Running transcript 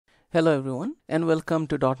Hello everyone and welcome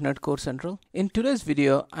to .NET Core Central. In today's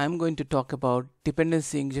video, I'm going to talk about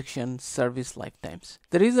dependency injection service lifetimes.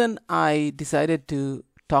 The reason I decided to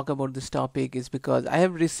talk about this topic is because I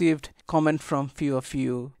have received comment from few of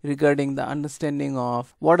you regarding the understanding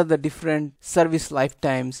of what are the different service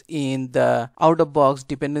lifetimes in the out-of-box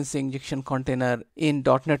dependency injection container in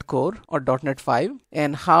 .NET Core or .NET 5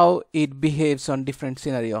 and how it behaves on different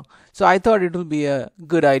scenario. So I thought it will be a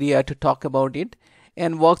good idea to talk about it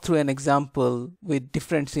and walk through an example with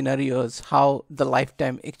different scenarios how the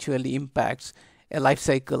lifetime actually impacts a life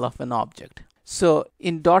cycle of an object. So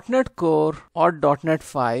in .NET Core or .NET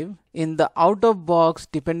 5, in the out-of-box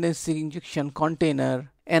dependency injection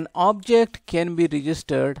container, an object can be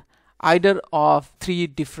registered either of three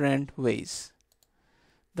different ways.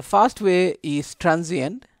 The first way is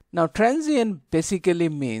transient. Now transient basically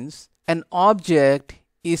means an object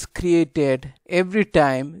is created every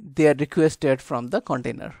time they are requested from the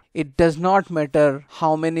container. It does not matter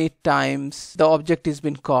how many times the object is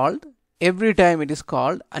been called. Every time it is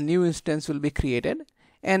called, a new instance will be created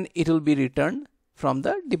and it will be returned from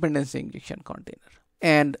the dependency injection container.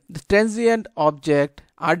 And the transient object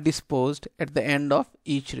are disposed at the end of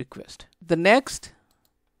each request. The next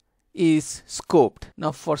is scoped.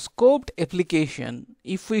 Now for scoped application,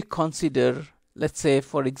 if we consider, let's say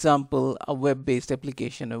for example, a web-based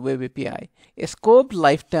application, a web API, a scoped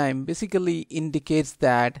lifetime basically indicates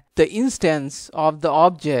that the instance of the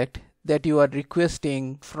object that you are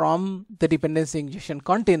requesting from the dependency injection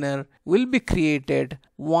container will be created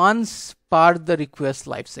once per the request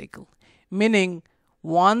lifecycle. Meaning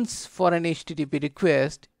once for an HTTP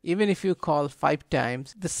request, even if you call 5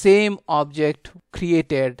 times, the same object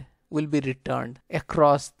created will be returned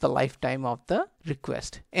across the lifetime of the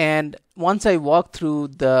request. And once I walk through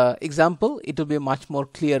the example, it will be much more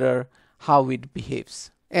clearer how it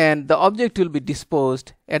behaves. And the object will be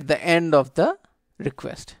disposed at the end of the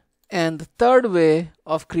request. And the third way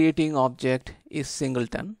of creating object is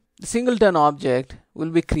singleton. The singleton object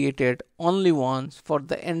will be created only once for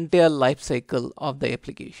the entire life cycle of the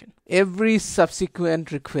application. Every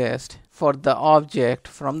subsequent request for the object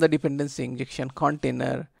from the dependency injection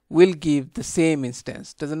container will give the same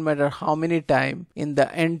instance. Doesn't matter how many times in the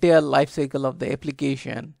entire life cycle of the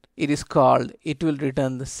application it is called, it will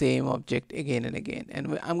return the same object again and again.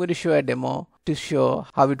 And I'm going to show a demo to show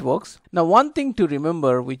how it works. Now one thing to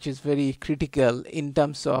remember which is very critical in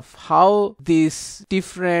terms of how these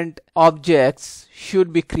different objects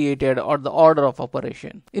should be created or the order of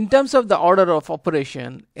operation. In terms of the order of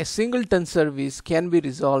operation, a singleton service can be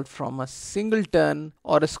resolved from a singleton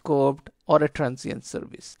or a scoped or a transient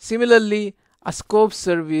service. Similarly, a scoped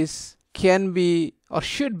service can be or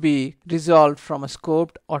should be resolved from a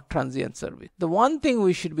scoped or transient service. The one thing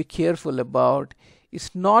we should be careful about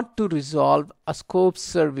is not to resolve a scoped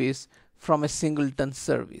service from a singleton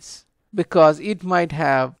service, because it might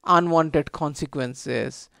have unwanted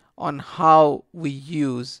consequences on how we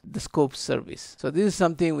use the scope service. So this is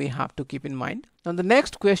something we have to keep in mind. Now the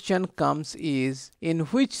next question comes is in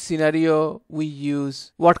which scenario we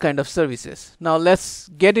use what kind of services. Now let's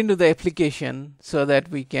get into the application so that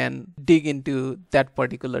we can dig into that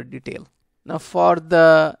particular detail. Now for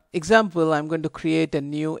the example, I'm going to create a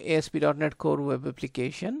new ASP.NET Core web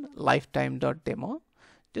application, lifetime.demo,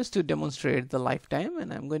 just to demonstrate the lifetime.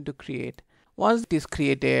 And I'm going to create, once it is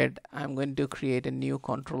created, I'm going to create a new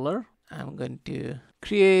controller. I'm going to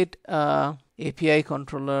create a API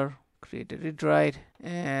controller, create a read write,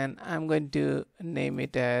 and I'm going to name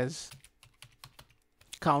it as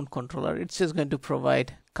CountController. It's just going to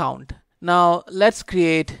provide count. Now let's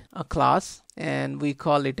create a class and we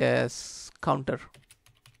call it as counter.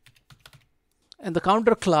 And the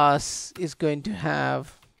counter class is going to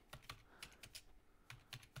have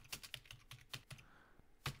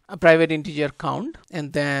a private integer count,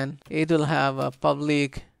 and then it will have a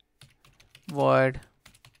public void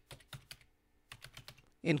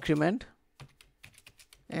increment,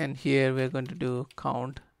 and here we're going to do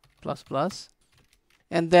count plus plus,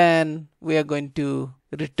 and then we are going to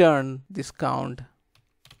return this count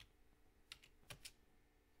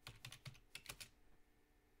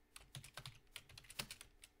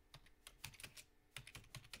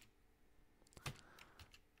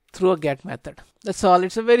through a get method. That's all.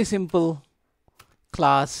 It's a very simple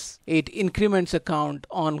class. It increments a count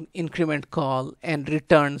on increment call and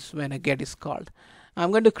returns when a get is called.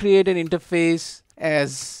 I'm going to create an interface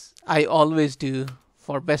as I always do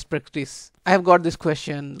for best practice I have got this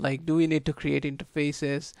question like, do we need to create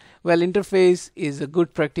interfaces? Well, interface is a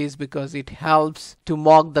good practice because it helps to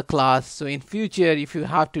mock the class. So in future, if you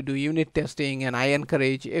have to do unit testing, and I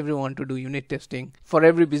encourage everyone to do unit testing for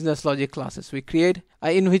every business logic classes we create,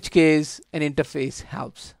 in which case an interface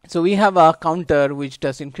helps. So we have a counter which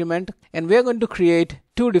does increment, and we are going to create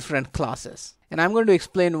two different classes. And I'm going to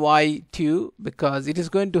explain why two, because it is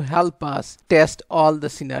going to help us test all the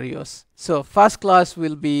scenarios. So first class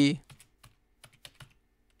will be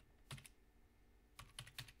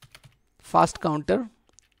FirstCounter.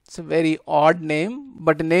 It's a very odd name,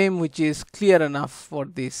 but a name which is clear enough for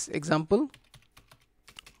this example.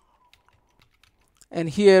 And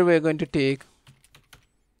here we're going to take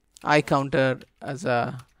iCounter as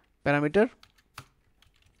a parameter.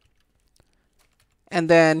 And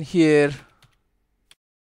then here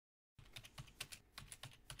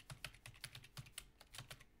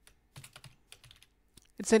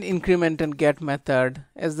it's an increment and get method.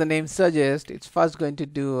 As the name suggests, it's first going to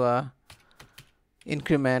do a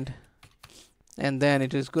increment, and then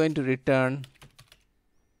it is going to return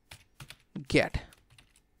get.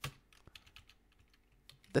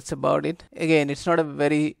 That's about it. Again, it's not a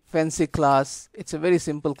very fancy class. It's a very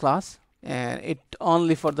simple class, and it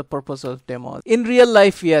only for the purpose of demo. In real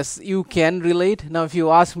life, yes, you can relate. Now if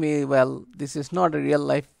you ask me, well, this is not a real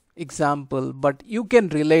life example, but you can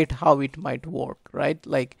relate how it might work, right?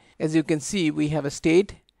 Like, as you can see, we have a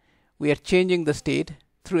state. We are changing the state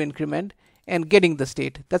through increment and getting the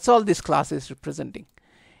state. That's all this class is representing.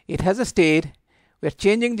 It has a state. We're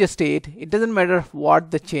changing the state. It doesn't matter what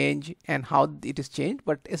the change and how it is changed,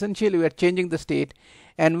 but essentially we are changing the state,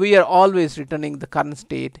 and we are always returning the current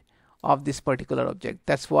state of this particular object.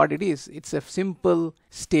 That's what it is. It's a simple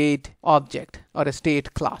state object or a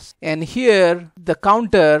state class. And here the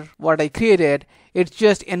counter, what I created, it's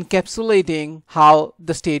just encapsulating how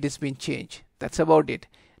the state is being changed. That's about it.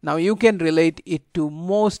 Now you can relate it to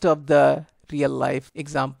most of the real life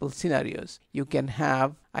example scenarios. You can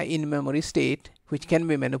have an in-memory state which can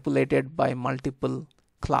be manipulated by multiple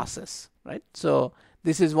classes, right? So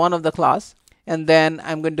this is one of the class, and then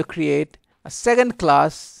I'm going to create a second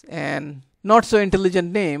class, and not so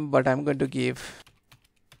intelligent name, but I'm going to give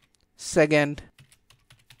SecondCounter,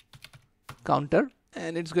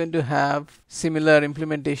 and it's going to have similar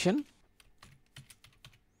implementation.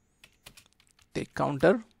 Take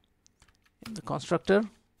counter in the constructor,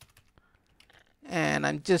 and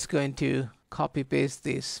I'm just going to copy paste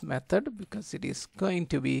this method because it is going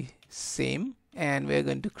to be same, and we're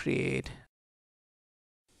going to create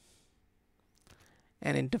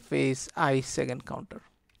an interface SecondCounter.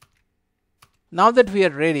 Now that we are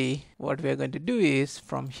ready, what we are going to do is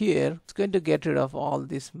from here, it's going to get rid of all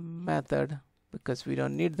this method because we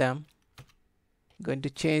don't need them. I'm going to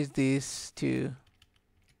change this to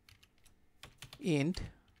int,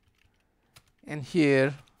 and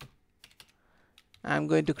here I'm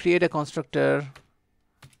going to create a constructor.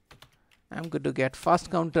 I'm going to get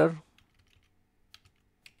FirstCounter,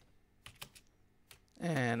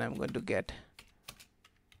 and I'm going to get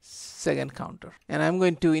SecondCounter, and I'm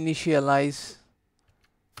going to initialize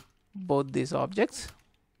both these objects,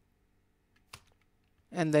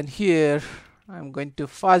 and then here I'm going to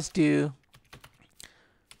first do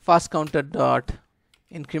FirstCounter dot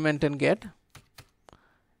increment and get,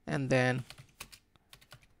 and then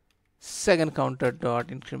SecondCounter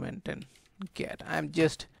dot increment and get. I'm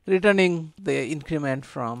just returning the increment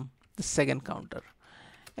from the SecondCounter,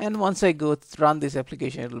 and once I go run this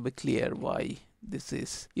application, it will be clear why this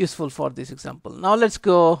is useful for this example. Now let's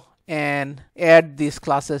go and add these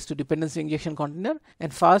classes to dependency injection container,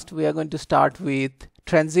 and first we are going to start with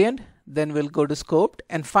transient, then we'll go to scoped,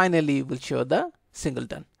 and finally we'll show the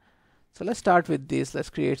singleton. So let's start with this. Let's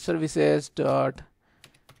create services dot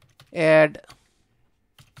add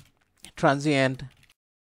transient,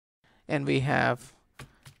 and we have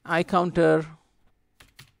iCounter,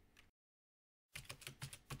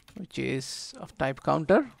 which is of type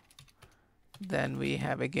counter. Then we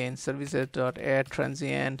have again services dot add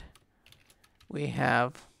transient. We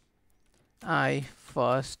have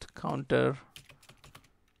FirstCounter,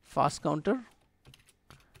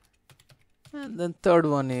 and then third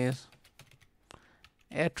one is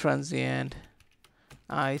add transient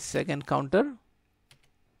SecondCounter,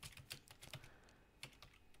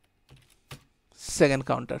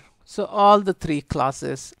 So all the three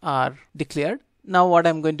classes are declared. Now what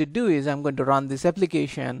I'm going to do is I'm going to run this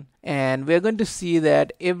application, and we're going to see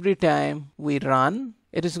that every time we run,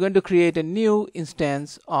 it is going to create a new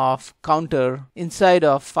instance of counter inside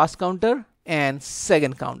of FirstCounter and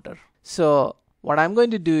SecondCounter. So what I'm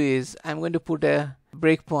going to do is I'm going to put a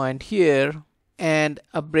breakpoint here and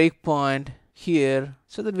a breakpoint here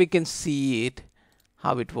so that we can see it,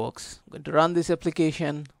 how it works. I'm going to run this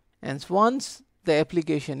application, and once the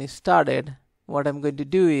application is started, what I'm going to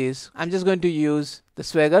do is I'm just going to use the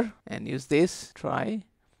Swagger and use this. Try.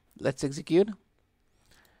 Let's execute.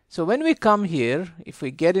 So when we come here, if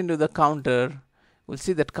we get into the counter, we'll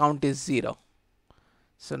see that count is 0.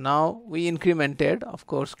 So now we incremented, of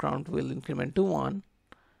course count will increment to 1,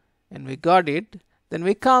 and we got it. Then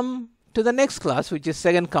we come to the next class, which is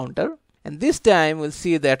SecondCounter, and this time we'll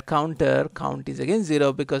see that count is again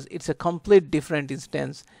 0 because it's a complete different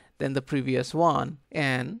instance than the previous one,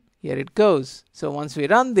 and here it goes. So once we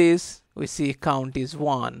run this, we see count is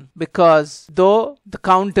 1, because though the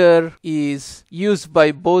counter is used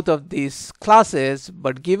by both of these classes,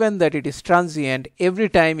 but given that it is transient, every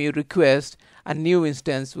time you request, a new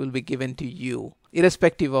instance will be given to you,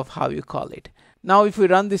 irrespective of how you call it. Now if we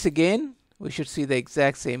run this again, we should see the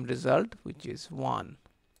exact same result, which is 1.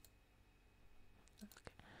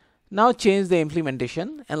 Now change the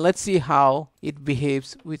implementation and let's see how it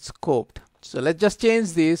behaves with scoped. So let's just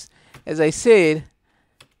change this. As I said,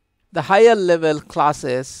 the higher level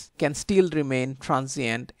classes can still remain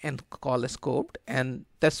transient and call a scoped, and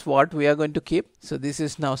that's what we are going to keep. So this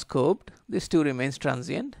is now scoped. This too remains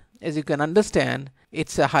transient. As you can understand,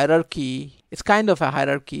 it's a hierarchy. It's kind of a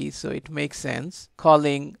hierarchy, so it makes sense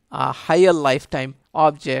calling a higher lifetime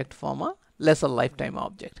object from a lesser lifetime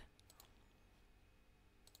object.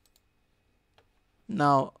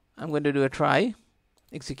 Now I'm going to do a try,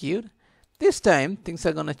 execute. This time things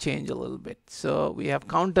are going to change a little bit. So we have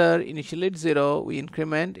counter, initially it's 0, we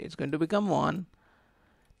increment, it's going to become 1.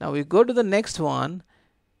 Now we go to the next one.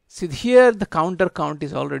 See here the counter count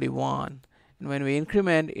is already 1, and when we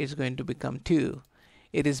increment it's going to become 2.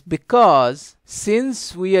 It is because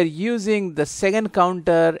since we are using the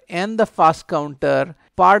SecondCounter and the FirstCounter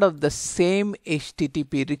part of the same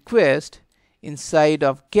HTTP request inside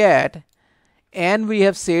of GET, and we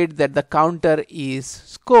have said that the counter is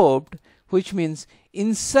scoped, which means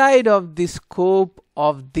inside of the scope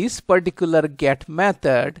of this particular GET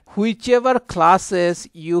method, whichever classes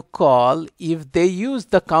you call, if they use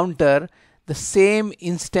the counter, the same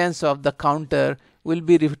instance of the counter will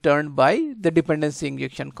be returned by the dependency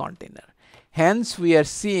injection container. Hence we are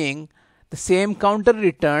seeing the same counter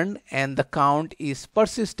returned and the count is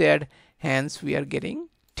persisted, hence we are getting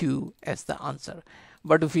 2 as the answer.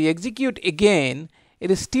 But if we execute again, it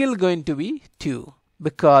is still going to be 2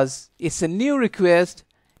 because it's a new request,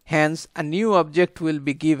 hence a new object will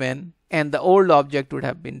be given and the old object would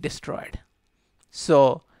have been destroyed.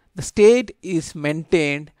 So the state is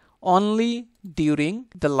maintained only during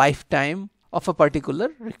the lifetime of a particular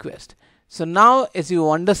request. So now as you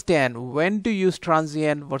understand when to use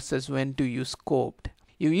transient versus when to use scoped.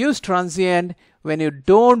 You use transient when you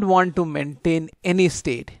don't want to maintain any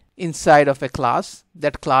state inside of a class.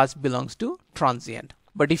 That class belongs to transient.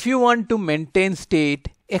 But if you want to maintain state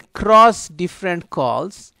across different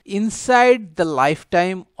calls inside the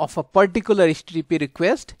lifetime of a particular HTTP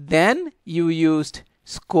request, then you used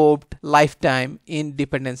scoped lifetime in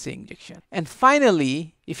dependency injection. And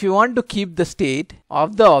finally, if you want to keep the state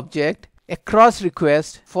of the object across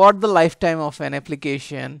requests for the lifetime of an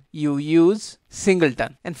application, you use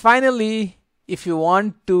Singleton. And finally, if you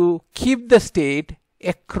want to keep the state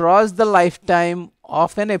across the lifetime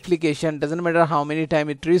of an application, doesn't matter how many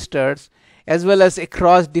times it restarts, as well as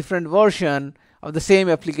across different version of the same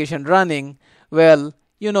application running, well,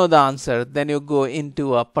 you know the answer. Then you go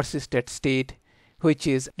into a persisted state, which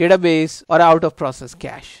is database or out of process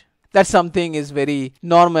cache. That's something is very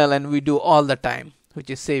normal and we do all the time, which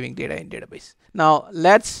is saving data in database. Now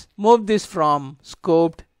let's move this from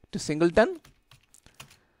scoped to Singleton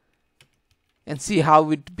and see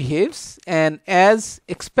how it behaves. And as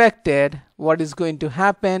expected, what is going to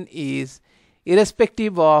happen is,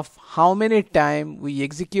 irrespective of how many times we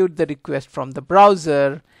execute the request from the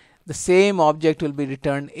browser, the same object will be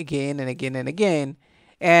returned again and again and again,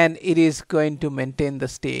 and it is going to maintain the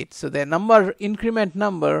state. So the number, increment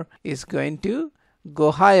number, is going to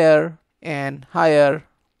go higher and higher.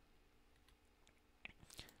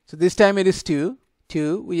 So this time it is 2.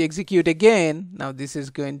 We execute again. Now this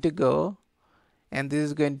is going to go, and this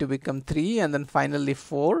is going to become 3, and then finally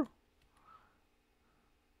 4.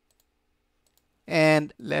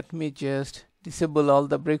 And let me just disable all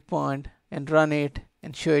the breakpoint and run it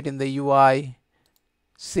and show it in the UI.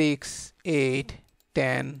 6, 8,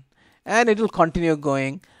 10, and it will continue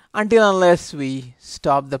going until unless we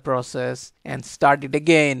stop the process and start it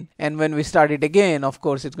again. And when we start it again, of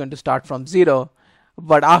course it's going to start from 0,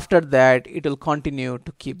 but after that it will continue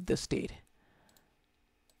to keep the state.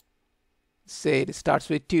 Say it starts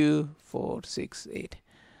with 2, 4, 6, 8.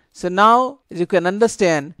 So now, as you can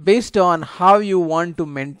understand, based on how you want to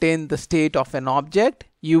maintain the state of an object,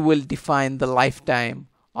 you will define the lifetime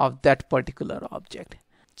of that particular object.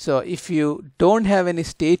 So if you don't have any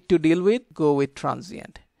state to deal with, go with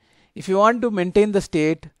transient. If you want to maintain the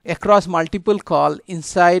state across multiple calls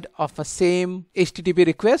inside of a same HTTP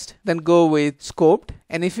request, then go with scoped.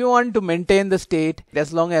 And if you want to maintain the state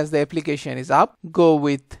as long as the application is up, go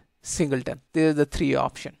with Singleton. These are the three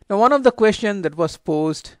options. Now, one of the questions that was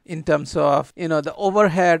posed in terms of the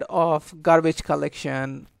overhead of garbage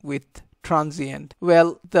collection with transient.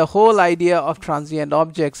 Well, the whole idea of transient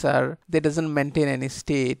objects are they doesn't maintain any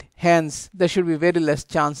state. Hence, there should be very less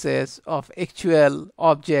chances of actual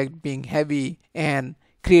object being heavy and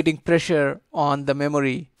creating pressure on the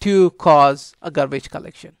memory to cause a garbage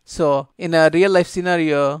collection. So in a real life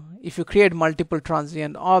scenario, if you create multiple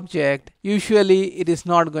transient object, usually it is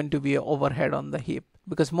not going to be an overhead on the heap.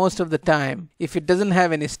 Because most of the time, if it doesn't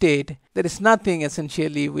have any state, there is nothing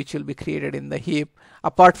essentially which will be created in the heap,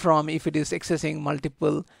 apart from if it is accessing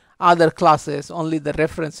multiple other classes, only the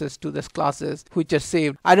references to those classes which are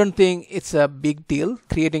saved. I don't think it's a big deal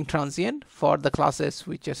creating transient for the classes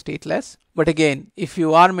which are stateless. But again, if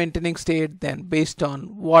you are maintaining state, then based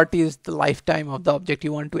on what is the lifetime of the object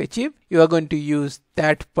you want to achieve, you are going to use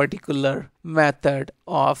that particular method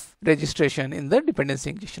of registration in the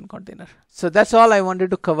dependency injection container. So that's all I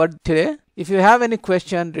wanted to cover today. If you have any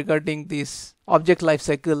question regarding this object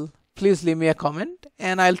lifecycle, please leave me a comment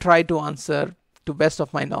and I'll try to answer to best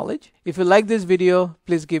of my knowledge. If you like this video,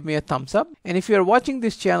 please give me a thumbs up. And if you are watching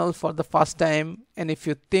this channel for the first time and if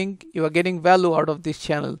you think you are getting value out of this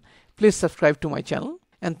channel, please subscribe to my channel.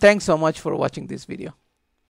 And thanks so much for watching this video.